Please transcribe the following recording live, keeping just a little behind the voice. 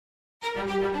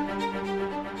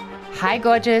Hi,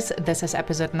 gorgeous. This is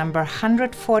episode number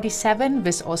 147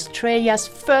 with Australia's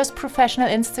first professional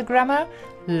Instagrammer,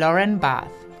 Lauren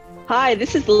Barth. Hi,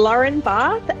 this is Lauren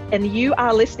Barth, and you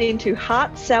are listening to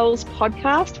Heart Sells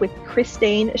Podcast with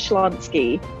Christine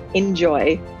Schlonsky.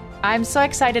 Enjoy. I'm so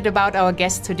excited about our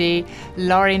guest today,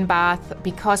 Lauren Barth,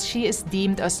 because she is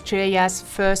deemed Australia's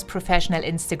first professional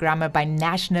Instagrammer by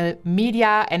national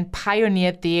media and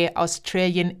pioneered the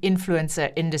Australian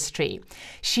influencer industry.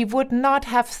 She would not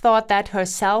have thought that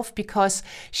herself because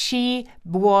she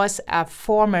was a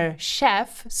former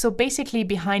chef, so basically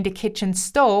behind a kitchen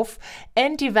stove,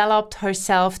 and developed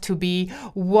herself to be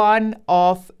one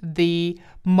of the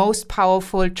most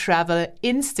powerful travel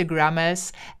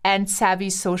Instagrammers and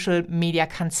savvy social media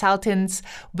consultants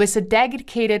with a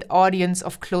dedicated audience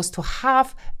of close to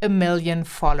 500,000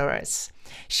 followers.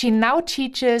 She now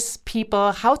teaches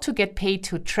people how to get paid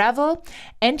to travel,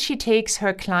 and she takes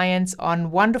her clients on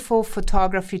wonderful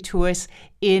photography tours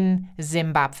in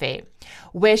Zimbabwe,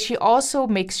 where she also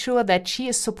makes sure that she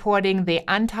is supporting the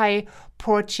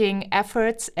anti-poaching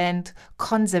efforts and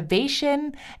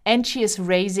conservation, and she is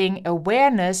raising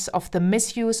awareness of the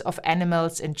misuse of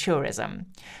animals in tourism.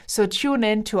 So tune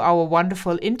in to our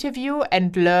wonderful interview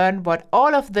and learn what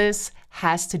all of this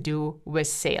has to do with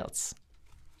sales.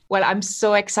 Well, I'm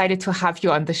so excited to have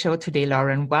you on the show today,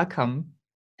 Lauren. Welcome.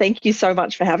 Thank you so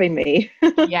much for having me.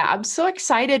 Yeah, I'm so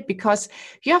excited because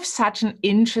you have such an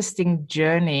interesting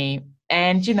journey.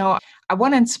 And, I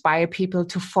want to inspire people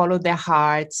to follow their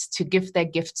hearts, to give their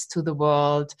gifts to the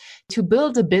world, to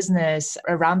build a business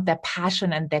around their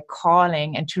passion and their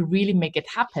calling, and to really make it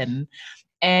happen.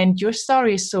 And your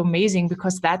story is so amazing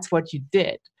because that's what you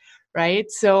did,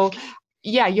 right? So,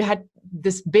 yeah, you had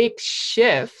this big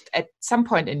shift at some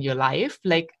point in your life,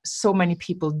 like so many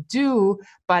people do,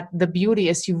 but the beauty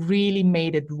is you really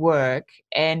made it work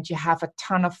and you have a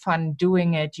ton of fun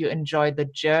doing it. You enjoy the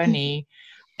journey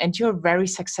and you're a very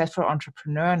successful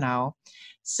entrepreneur now.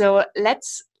 So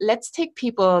let's take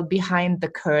people behind the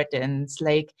curtains.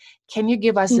 Like, can you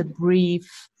give us a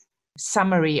brief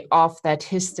summary of that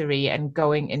history and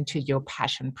going into your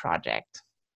passion project?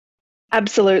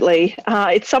 Absolutely.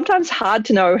 It's sometimes hard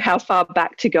to know how far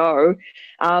back to go,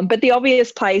 but the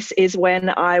obvious place is when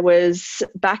I was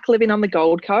back living on the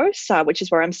Gold Coast, which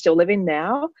is where I'm still living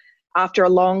now. After a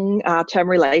long-term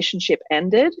relationship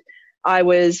ended, I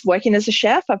was working as a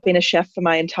chef. I've been a chef for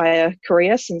my entire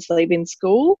career since leaving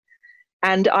school.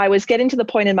 And I was getting to the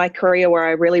point in my career where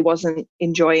I really wasn't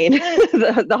enjoying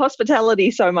the hospitality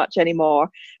so much anymore.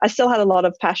 I still had a lot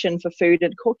of passion for food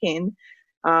and cooking,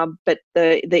 but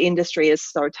the industry is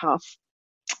so tough.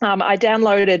 I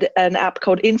downloaded an app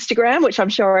called Instagram, which I'm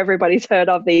sure everybody's heard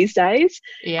of these days.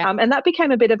 Yeah. And that became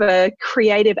a bit of a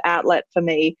creative outlet for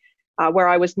me, where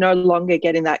I was no longer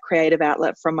getting that creative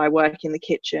outlet from my work in the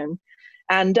kitchen.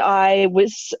 And I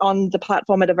was on the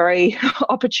platform at a very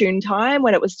opportune time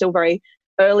when it was still very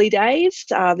early days.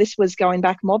 This was going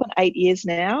back more than 8 years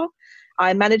now.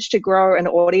 I managed to grow an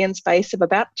audience base of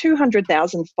about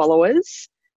 200,000 followers.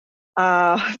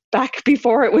 Back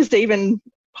before it was even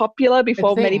popular,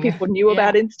 before many people knew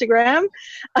about Instagram.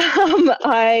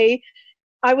 I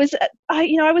was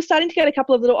starting to get a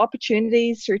couple of little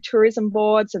opportunities through tourism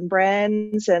boards and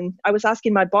brands, and I was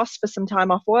asking my boss for some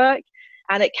time off work,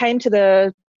 and it came to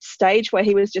the stage where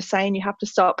he was just saying, you have to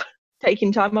stop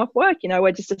taking time off work.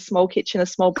 We're just a small kitchen, a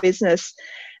small business.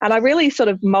 And I really sort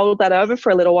of mulled that over for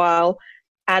a little while.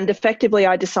 And effectively,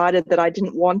 I decided that I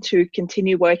didn't want to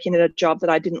continue working in a job that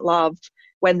I didn't love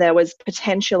when there was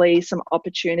potentially some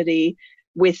opportunity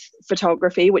with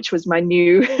photography, which was my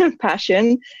new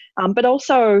passion. But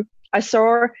also, I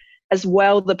saw as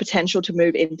well the potential to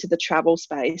move into the travel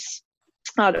space.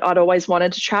 I'd always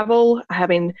wanted to travel.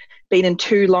 Having been in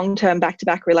 2 long-term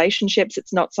back-to-back relationships,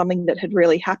 it's not something that had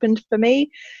really happened for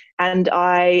me. And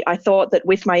I thought that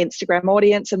with my Instagram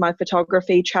audience and my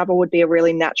photography, travel would be a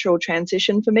really natural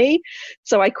transition for me.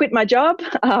 So I quit my job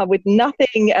with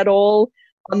nothing at all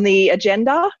on the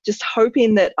agenda, just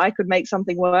hoping that I could make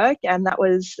something work. And that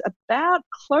was about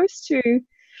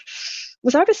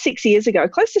was over 6 years ago,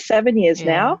 close to 7 years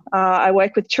now. I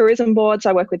work with tourism boards,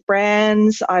 I work with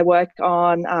brands, I work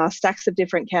on stacks of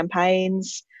different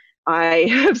campaigns. I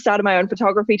have started my own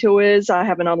photography tours. I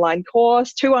have an online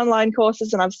course, 2 online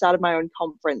courses, and I've started my own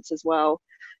conference as well.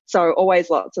 So always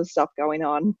lots of stuff going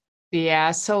on.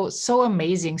 Yeah, so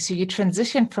amazing. So you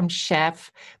transitioned from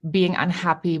chef, being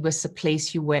unhappy with the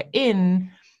place you were in,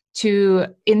 to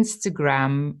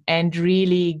Instagram and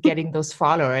really getting those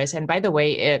followers. And by the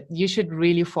way, you should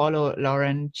really follow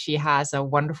Lauren. She has a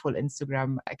wonderful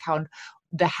Instagram account.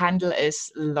 The handle is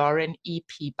Lauren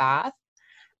EP Barth.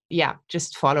 yeah,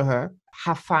 just follow her,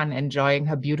 have fun enjoying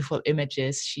her beautiful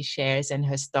images she shares and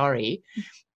her story.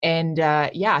 And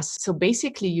yeah, so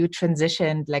basically you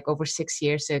transitioned like over 6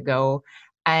 years ago,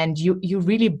 and you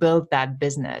really built that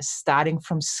business starting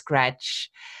from scratch,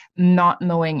 not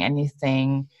knowing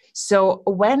anything. So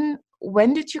when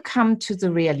did you come to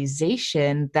the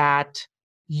realization that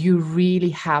you really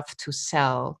have to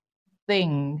sell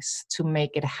things to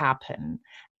make it happen?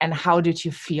 And how did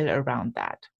you feel around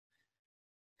that?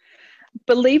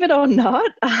 Believe it or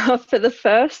not, for the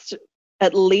first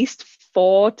at least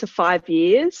 4 to 5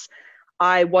 years,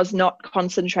 I was not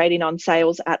concentrating on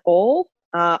sales at all.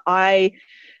 I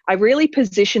really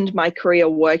positioned my career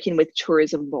working with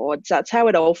tourism boards. That's how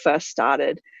it all first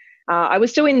started. I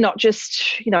was doing not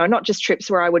just trips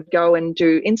where I would go and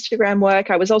do Instagram work.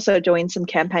 I was also doing some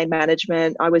campaign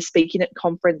management. I was speaking at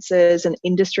conferences and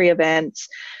industry events.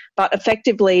 But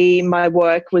effectively, my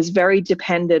work was very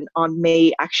dependent on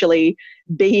me actually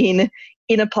being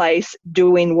in a place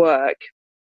doing work.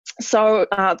 So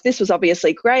this was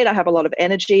obviously great. I have a lot of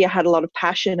energy. I had a lot of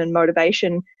passion and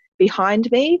motivation behind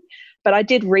me. But I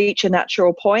did reach a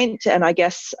natural point, and I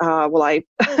guess, I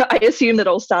assume that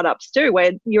all startups do,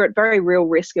 where you're at very real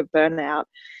risk of burnout.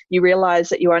 You realize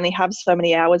that you only have so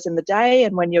many hours in the day,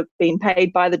 and when you're being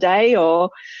paid by the day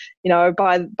or,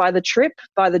 by the trip,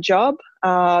 by the job,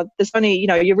 there's only,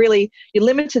 you're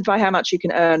limited by how much you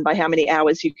can earn, by how many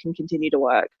hours you can continue to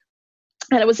work.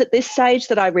 And it was at this stage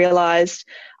that I realized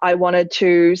I wanted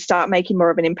to start making more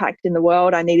of an impact in the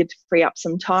world. I needed to free up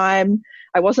some time.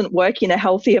 I wasn't working a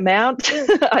healthy amount.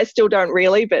 I still don't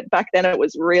really, but back then it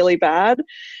was really bad.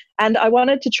 And I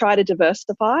wanted to try to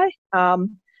diversify.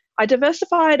 I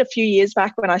diversified a few years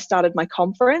back when I started my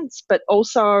conference, but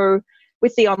also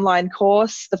with the online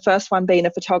course, the first one being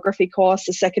a photography course,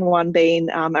 the second one being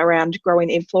around growing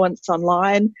influence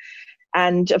online.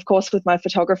 And of course, with my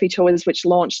photography tours, which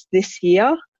launched this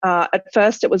year, at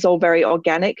first it was all very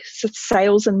organic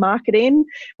sales and marketing,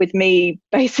 with me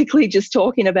basically just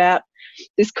talking about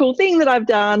this cool thing that I've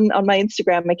done on my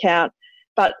Instagram account.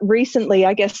 But recently,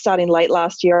 I guess starting late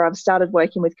last year, I've started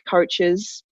working with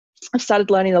coaches. I've started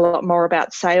learning a lot more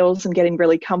about sales and getting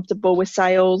really comfortable with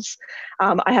sales.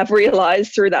 I have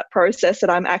realized through that process that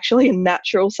I'm actually a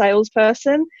natural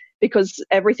salesperson, because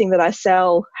everything that I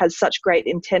sell has such great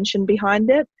intention behind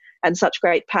it and such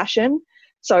great passion.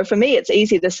 So for me, it's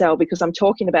easy to sell because I'm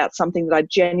talking about something that I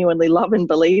genuinely love and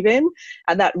believe in.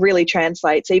 And that really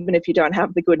translates, even if you don't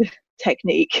have the good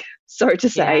technique, so to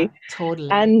say. Yeah,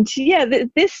 totally. And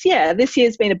this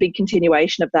year's been a big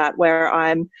continuation of that, where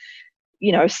I'm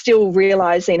still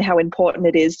realizing how important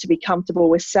it is to be comfortable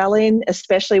with selling,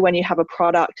 especially when you have a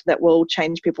product that will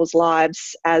change people's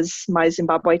lives, as my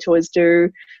Zimbabwe tours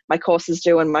do, my courses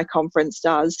do, and my conference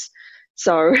does.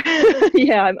 So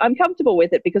yeah, I'm comfortable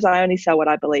with it because I only sell what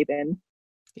I believe in.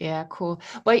 Yeah, cool.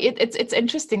 Well, it's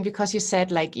interesting because you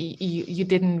said like you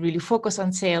didn't really focus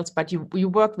on sales, but you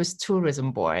worked with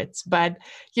tourism boards. But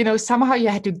somehow you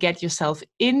had to get yourself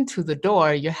into the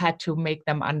door. You had to make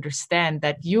them understand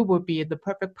that you would be the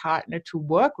perfect partner to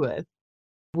work with,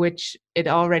 which it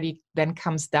already then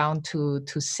comes down to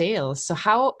sales. So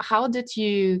how did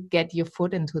you get your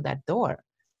foot into that door?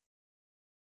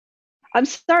 I'm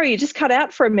sorry, you just cut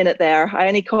out for a minute there. I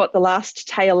only caught the last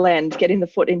tail end, getting the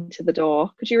foot into the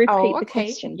door. Could you repeat the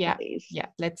question, please? Yeah,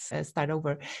 let's start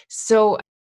over. So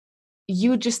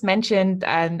you just mentioned,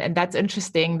 and that's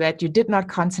interesting, that you did not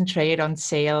concentrate on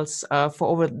sales for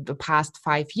over the past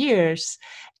 5 years,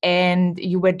 and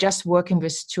you were just working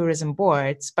with tourism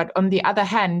boards. But on the other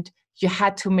hand, you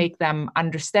had to make them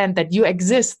understand that you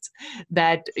exist,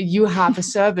 that you have a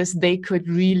service they could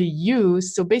really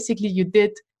use. So basically, you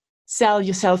did sell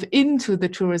yourself into the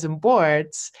tourism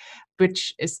boards,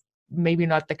 which is maybe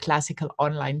not the classical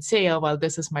online sale. Well,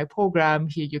 this is my program,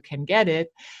 here you can get it.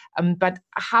 But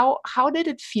how did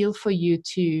it feel for you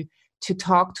to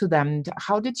talk to them?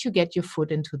 How did you get your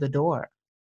foot into the door?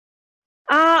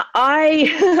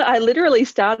 I literally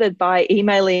started by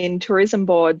emailing tourism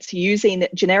boards using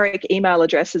generic email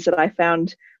addresses that I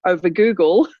found over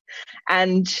Google,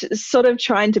 and sort of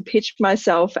trying to pitch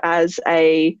myself as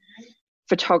a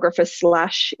photographer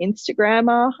slash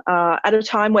Instagrammer at a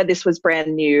time where this was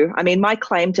brand new. I mean, my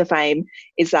claim to fame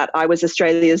is that I was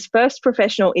Australia's first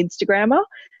professional Instagrammer.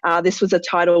 This was a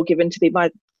title given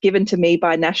to me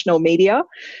by national media.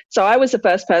 So I was the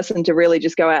first person to really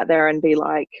just go out there and be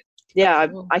like, yeah,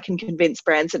 I can convince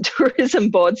brands and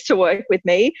tourism boards to work with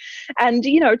me. And,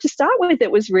 to start with,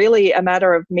 it was really a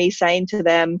matter of me saying to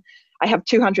them, I have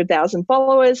 200,000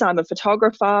 followers. I'm a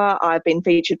photographer. I've been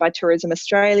featured by Tourism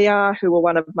Australia, who were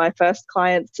one of my first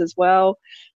clients as well.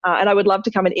 and I would love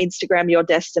to come and Instagram your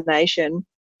destination.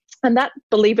 And that,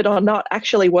 believe it or not,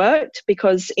 actually worked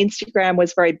because Instagram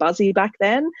was very buzzy back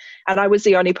then. And I was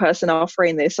the only person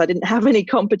offering this. I didn't have any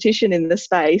competition in the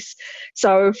space.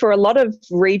 So for a lot of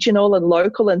regional and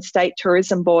local and state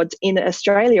tourism boards in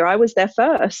Australia, I was there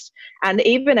first. And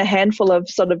even a handful of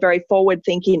sort of very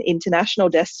forward-thinking international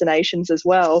destinations as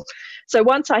well. So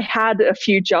once I had a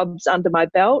few jobs under my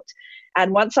belt,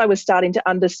 and once I was starting to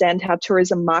understand how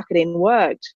tourism marketing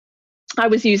worked, I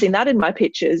was using that in my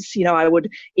pitches. You know, I would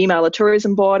email a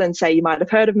tourism board and say, you might have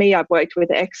heard of me. I've worked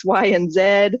with X, Y, and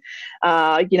Z.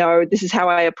 You know, this is how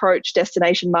I approach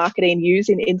destination marketing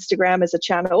using Instagram as a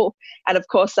channel. And of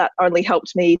course, that only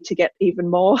helped me to get even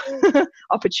more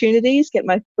opportunities, get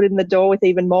my foot in the door with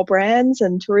even more brands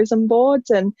and tourism boards.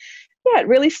 And yeah, it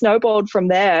really snowballed from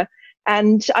there.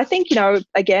 And I think, you know,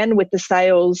 again, with the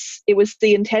sales, it was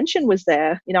the intention was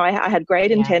there. You know, I had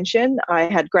great intention. I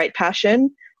had great passion.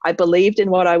 I believed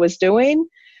in what I was doing.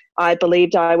 I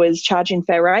believed I was charging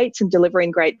fair rates and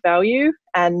delivering great value.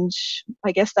 And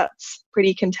I guess that's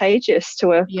pretty contagious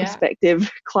to a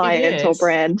prospective client or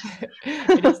brand.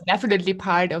 It is definitely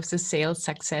part of the sales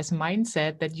success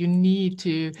mindset that you need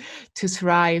to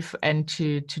thrive and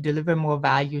to deliver more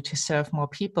value, to serve more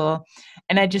people.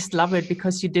 And I just love it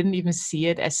because you didn't even see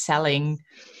it as selling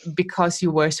because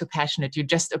you were so passionate. You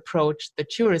just approached the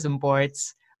tourism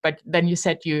boards. But then you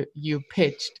said you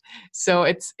pitched. So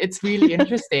it's really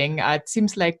interesting. It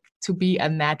seems like to be a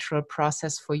natural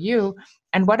process for you.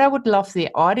 And what I would love the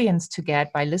audience to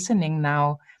get by listening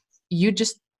now, you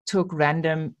just took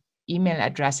random email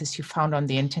addresses you found on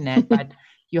the internet, but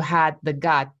you had the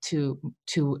gut to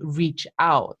reach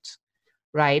out,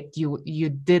 right? You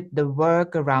did the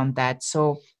work around that.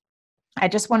 So I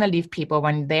just want to leave people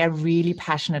when they're really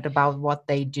passionate about what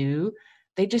they do,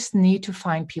 they just need to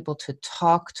find people to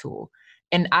talk to.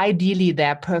 And ideally,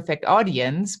 their perfect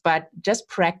audience, but just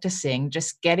practicing,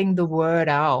 just getting the word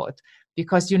out,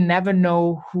 because you never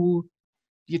know who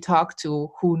you talk to,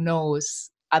 who knows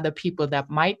other people that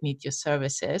might need your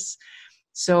services.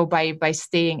 So by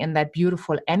staying in that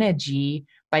beautiful energy,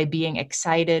 by being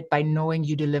excited, by knowing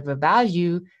you deliver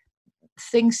value,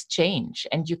 things change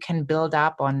and you can build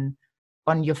up on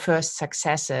your first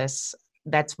successes.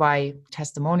 That's why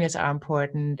testimonials are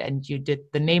important, and you did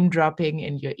the name dropping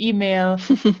in your email.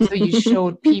 So you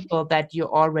showed people that you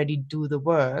already do the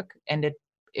work, and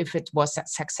if it was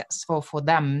successful for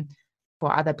them,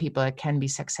 for other people, it can be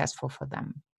successful for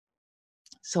them.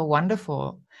 So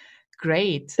wonderful.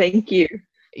 Great. Thank you.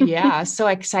 Yeah, so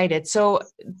excited. So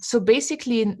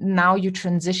basically now you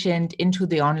transitioned into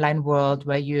the online world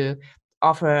where you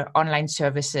offer online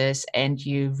services and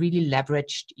you really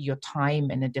leveraged your time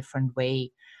in a different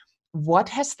way. What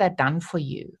has that done for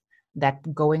you,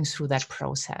 that going through that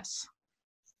process?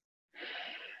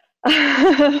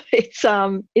 It's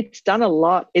done a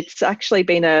lot. It's actually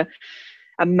been a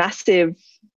massive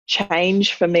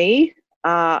change for me.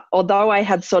 Although I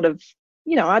had sort of,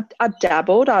 you know, I'd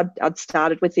dabbled. I'd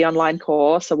started with the online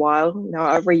course a while, you know,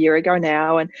 over a year ago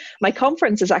now. And my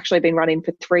conference has actually been running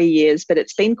for 3 years, but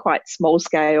it's been quite small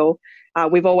scale.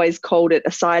 We've always called it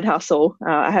a side hustle.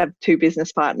 I have 2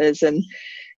 business partners and,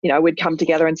 you know, we'd come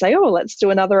together and say, oh, let's do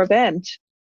another event.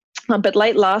 But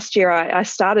late last year, I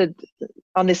started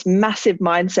on this massive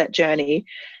mindset journey.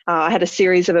 I had a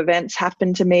series of events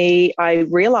happen to me. I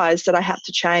realized that I had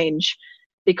to change,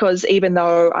 because even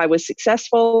though I was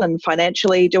successful and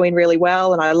financially doing really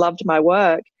well and I loved my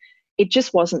work, it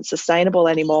just wasn't sustainable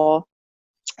anymore.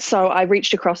 So I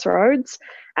reached a crossroads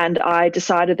and I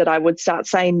decided that I would start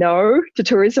saying no to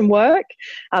tourism work,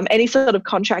 any sort of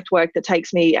contract work that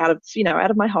takes me out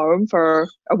of my home for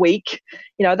a week,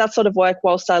 you know, that sort of work.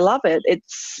 Whilst I love it,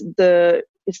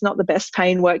 it's not the best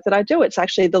paying work that I do. It's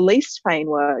actually the least paying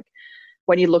work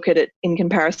when you look at it in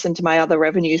comparison to my other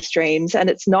revenue streams. And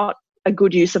it's not a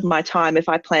good use of my time if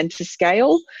I plan to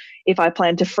scale, if I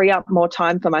plan to free up more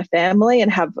time for my family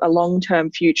and have a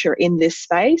long-term future in this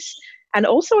space. And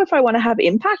also if I want to have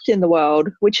impact in the world,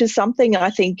 which is something I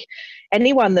think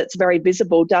anyone that's very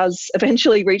visible does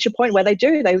eventually reach a point where they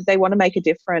do. They want to make a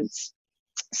difference.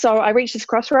 So I reached this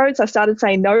crossroads. I started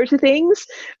saying no to things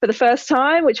for the first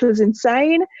time, which was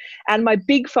insane. And my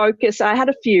big focus, I had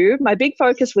a few. My big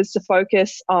focus was to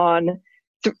focus on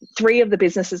 3 of the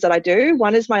businesses that I do.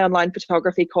 One is my online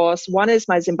photography course, one is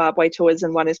my Zimbabwe tours,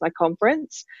 and one is my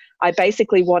conference. I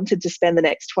basically wanted to spend the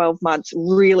next 12 months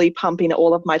really pumping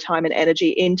all of my time and energy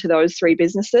into those 3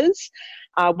 businesses,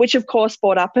 which of course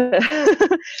brought up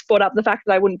the fact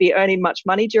that I wouldn't be earning much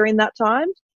money during that time.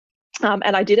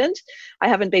 And I didn't. I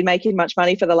haven't been making much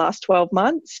money for the last 12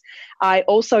 months. I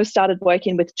also started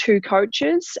working with 2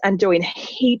 coaches and doing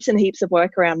heaps and heaps of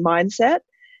work around mindset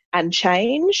and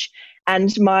change. And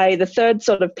the third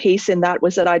sort of piece in that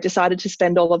was that I decided to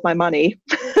spend all of my money.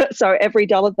 So every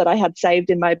dollar that I had saved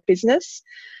in my business,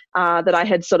 that I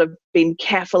had sort of been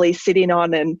carefully sitting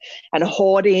on and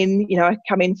hoarding,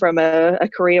 coming from a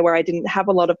career where I didn't have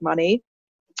a lot of money,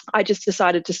 I just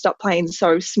decided to stop playing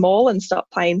so small and stop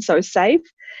playing so safe.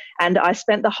 And I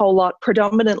spent the whole lot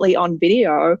predominantly on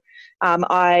video.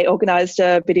 I organised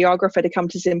a videographer to come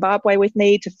to Zimbabwe with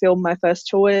me to film my first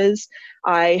tours.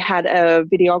 I had a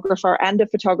videographer and a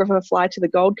photographer fly to the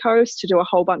Gold Coast to do a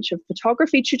whole bunch of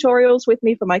photography tutorials with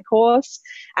me for my course.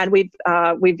 And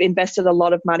we've invested a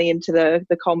lot of money into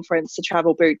the conference, the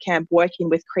Travel Boot Camp, working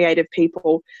with creative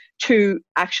people to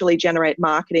actually generate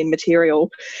marketing material.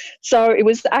 So it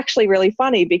was actually really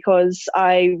funny because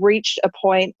I reached a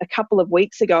point a couple of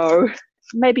weeks ago,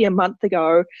 maybe a month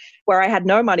ago, where I had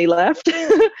no money left.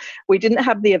 We didn't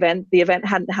have the event. The event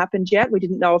hadn't happened yet. We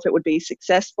didn't know if it would be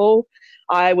successful.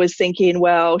 I was thinking,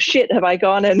 well, shit, have I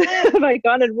gone and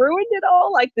ruined it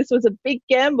all? Like, this was a big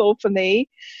gamble for me.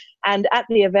 And at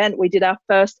the event, we did our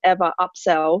first ever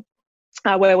upsell,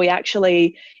 where we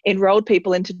actually enrolled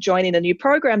people into joining a new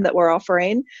program that we're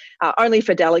offering, only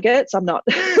for delegates. I'm not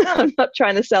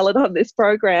trying to sell it on this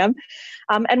program.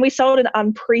 And we sold an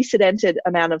unprecedented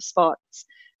amount of spots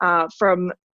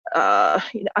from, I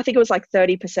think it was like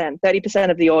 30%. 30%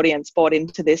 of the audience bought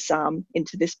into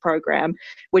this program,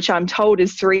 which I'm told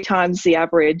is 3 times the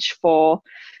average for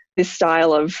this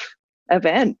style of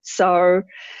event. So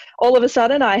all of a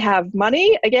sudden I have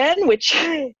money again, which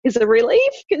is a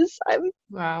relief because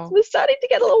was starting to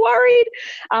get a little worried.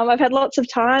 I've had lots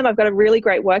of time. I've got a really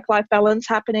great work-life balance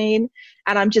happening,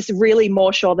 and I'm just really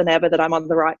more sure than ever that I'm on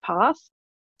the right path,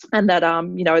 and that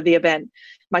the event,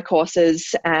 my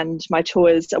courses and my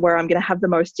tours are where I'm going to have the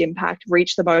most impact,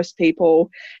 reach the most people,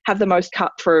 have the most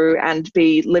cut through, and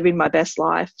be living my best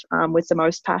life with the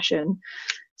most passion.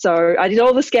 So I did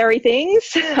all the scary things.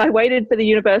 I waited for the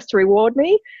universe to reward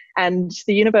me, and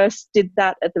the universe did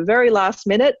that at the very last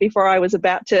minute before I was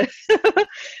about to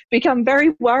become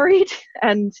very worried.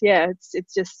 And yeah,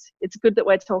 it's good that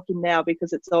we're talking now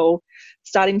because it's all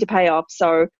starting to pay off.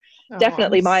 So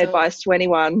definitely advice to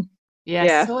anyone.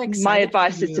 So my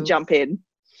advice is to jump in.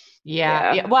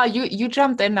 Yeah. Well, you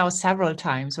jumped in now several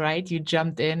times, right? You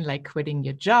jumped in like quitting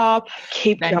your job.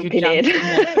 Jumping in.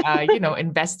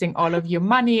 Investing all of your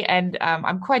money. And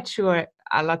I'm quite sure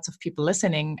lots of people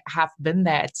listening have been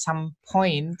there at some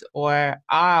point or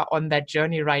are on that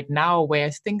journey right now where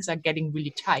things are getting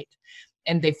really tight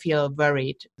and they feel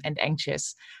worried and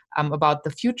anxious about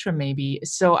the future maybe.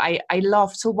 So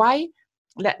why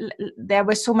there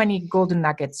were so many golden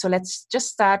nuggets. So let's just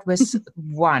start with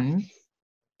one.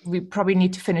 We probably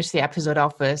need to finish the episode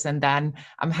off first, and then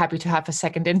I'm happy to have a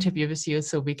second interview with you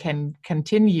so we can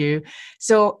continue.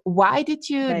 So why did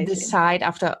you decide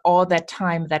after all that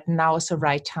time that now is the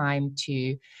right time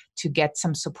to get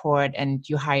some support and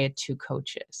you hired 2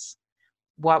 coaches?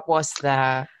 What was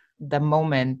the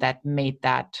moment that made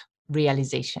that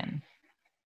realization?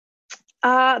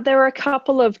 There were a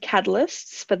couple of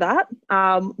catalysts for that.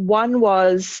 One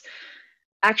was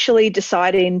actually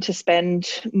deciding to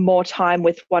spend more time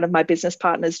with one of my business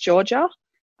partners, Georgia.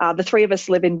 The 3 of us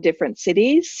live in different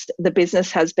cities. The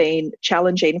business has been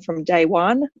challenging from day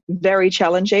one, very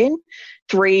challenging.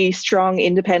 3 strong,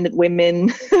 independent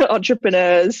women,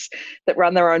 entrepreneurs that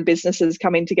run their own businesses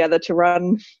coming together to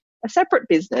run a separate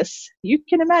business. You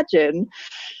can imagine.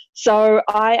 So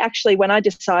when I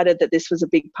decided that this was a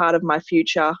big part of my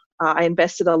future, I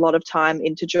invested a lot of time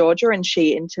into Georgia and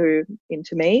she into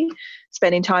me,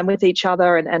 spending time with each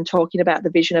other and talking about the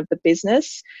vision of the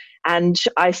business. And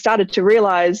I started to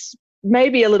realize,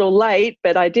 maybe a little late,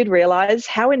 but I did realize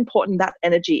how important that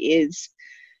energy is.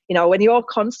 When you're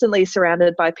constantly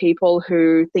surrounded by people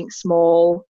who think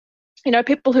small,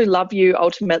 people who love you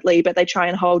ultimately, but they try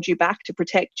and hold you back to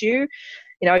protect you.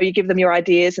 You give them your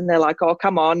ideas and they're like, oh,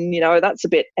 come on, that's a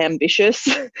bit ambitious.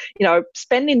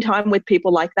 Spending time with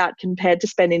people like that compared to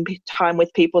spending time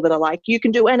with people that are like, you can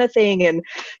do anything and,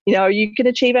 you can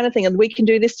achieve anything and we can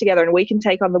do this together and we can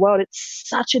take on the world. It's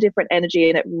such a different energy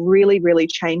and it really, really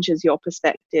changes your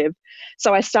perspective.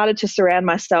 So I started to surround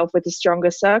myself with a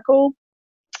stronger circle.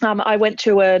 I went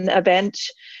to an event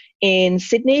in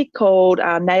Sydney called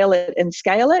Nail It and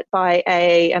Scale It by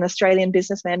an Australian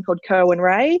businessman called Kerwin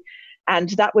Rae. And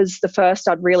that was the first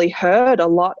I'd really heard a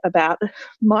lot about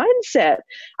mindset.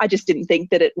 I just didn't think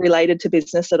that it related to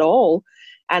business at all.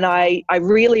 And I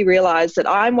really realized that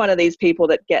I'm one of these people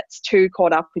that gets too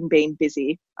caught up in being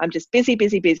busy. I'm just busy,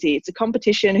 busy, busy. It's a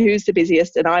competition, who's the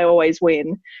busiest, and I always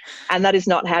win. And that is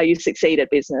not how you succeed at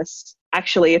business.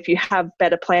 Actually, if you have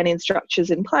better planning structures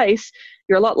in place,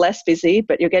 you're a lot less busy,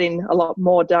 but you're getting a lot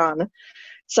more done.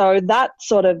 So that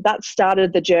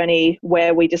started the journey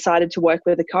where we decided to work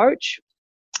with a coach.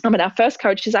 Our first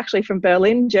coach is actually from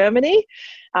Berlin, Germany,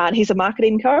 and he's a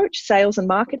marketing coach, sales and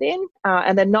marketing.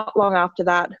 And then not long after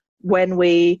that, when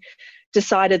we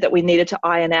decided that we needed to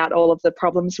iron out all of the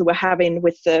problems we were having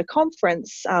with the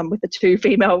conference, with the two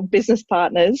female business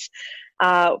partners,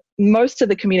 most of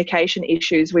the communication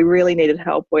issues we really needed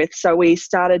help with. So we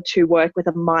started to work with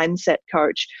a mindset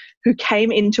coach who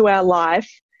came into our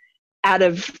life out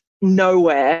of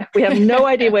nowhere. We have no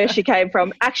idea where she came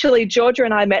from. Actually, Georgia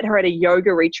and I met her at a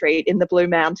yoga retreat in the Blue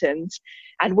Mountains,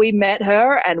 and we met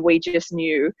her and we just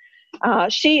knew.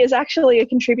 She is actually a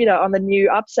contributor on the new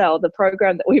Upsell, the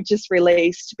program that we've just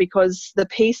released, because the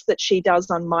piece that she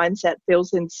does on mindset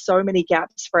fills in so many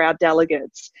gaps for our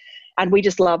delegates. And we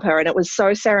just love her. And it was so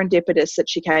serendipitous that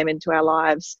she came into our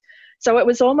lives. So it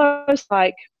was almost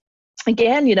like,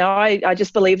 again, I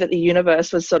just believe that the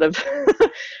universe was sort of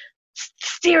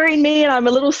steering me, and I'm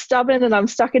a little stubborn and I'm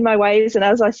stuck in my ways. And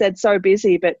as I said, so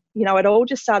busy, but it all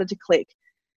just started to click.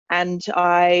 And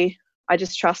I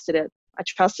just trusted it. I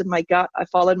trusted my gut. I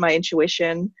followed my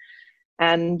intuition,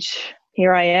 and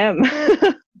here I am.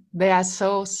 They are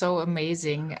so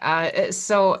amazing.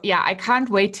 I can't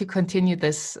wait to continue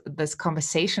this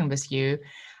conversation with you.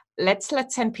 Let's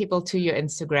send people to your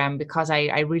Instagram, because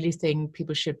I really think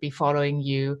people should be following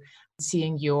you,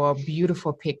 seeing your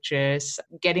beautiful pictures,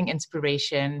 getting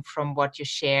inspiration from what you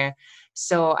share.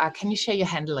 So can you share your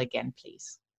handle again,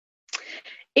 please?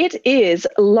 It is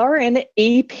Lauren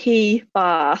EP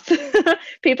Barth.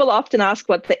 People often ask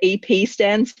what the EP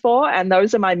stands for, and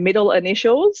those are my middle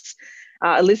initials.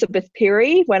 Elizabeth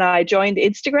Peary. When I joined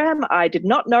Instagram, I did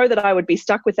not know that I would be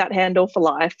stuck with that handle for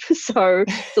life. So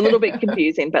it's a little bit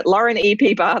confusing, but Lauren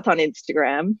EP Barth on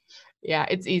Instagram. Yeah,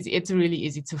 it's easy. It's really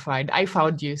easy to find. I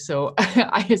found you, so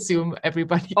I assume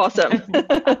everybody. Awesome.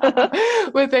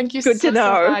 Well, thank you so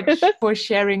much for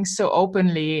sharing so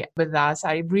openly with us.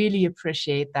 I really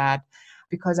appreciate that,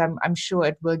 because I'm sure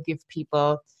it will give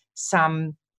people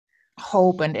some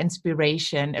hope and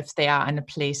inspiration if they are in a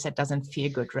place that doesn't feel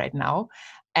good right now.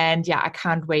 And I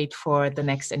can't wait for the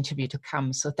next interview to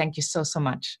come. So thank you so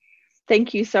much.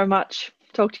 Thank you so much.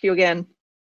 Talk to you again.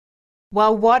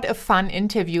 Well, what a fun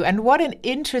interview, and what an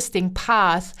interesting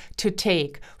path to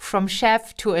take from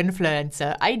chef to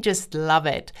influencer. I just love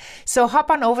it. So hop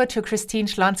on over to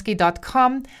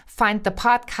christineschlonski.com, find the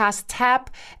podcast tab,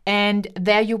 and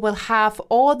there you will have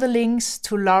all the links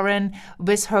to Lauren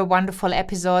with her wonderful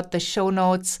episode, the show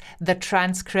notes, the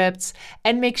transcripts,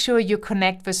 and make sure you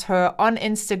connect with her on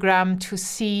Instagram to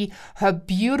see her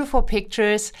beautiful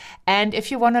pictures. And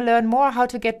if you want to learn more how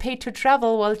to get paid to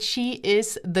travel, well, she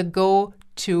is the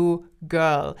go-to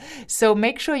girl. So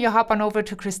make sure you hop on over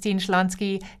to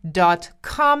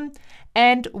christineschlonski.com.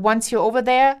 And once you're over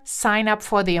there, sign up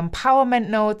for the Empowerment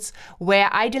Notes, where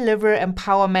I deliver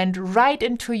empowerment right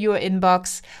into your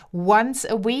inbox once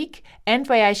a week, and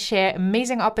where I share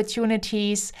amazing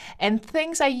opportunities and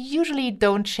things I usually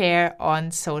don't share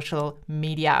on social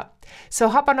media. So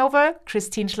hop on over.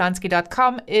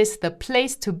 christineschlonski.com is the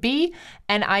place to be.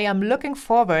 And I am looking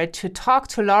forward to talk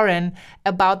to Lauren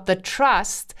about the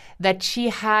trust that she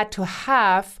had to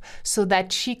have so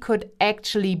that she could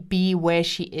actually be where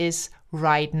she is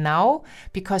right now,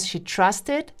 because she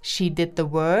trusted, she did the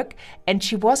work, and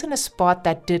she was in a spot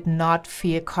that did not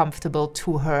feel comfortable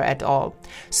to her at all.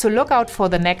 So look out for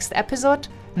the next episode,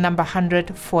 number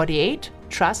 148,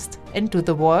 Trust and Do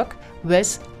the Work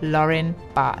with Lauren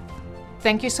Barth.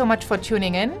 Thank you so much for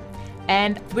tuning in,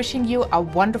 and wishing you a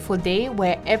wonderful day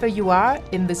wherever you are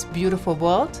in this beautiful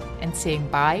world, and saying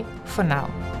bye for now.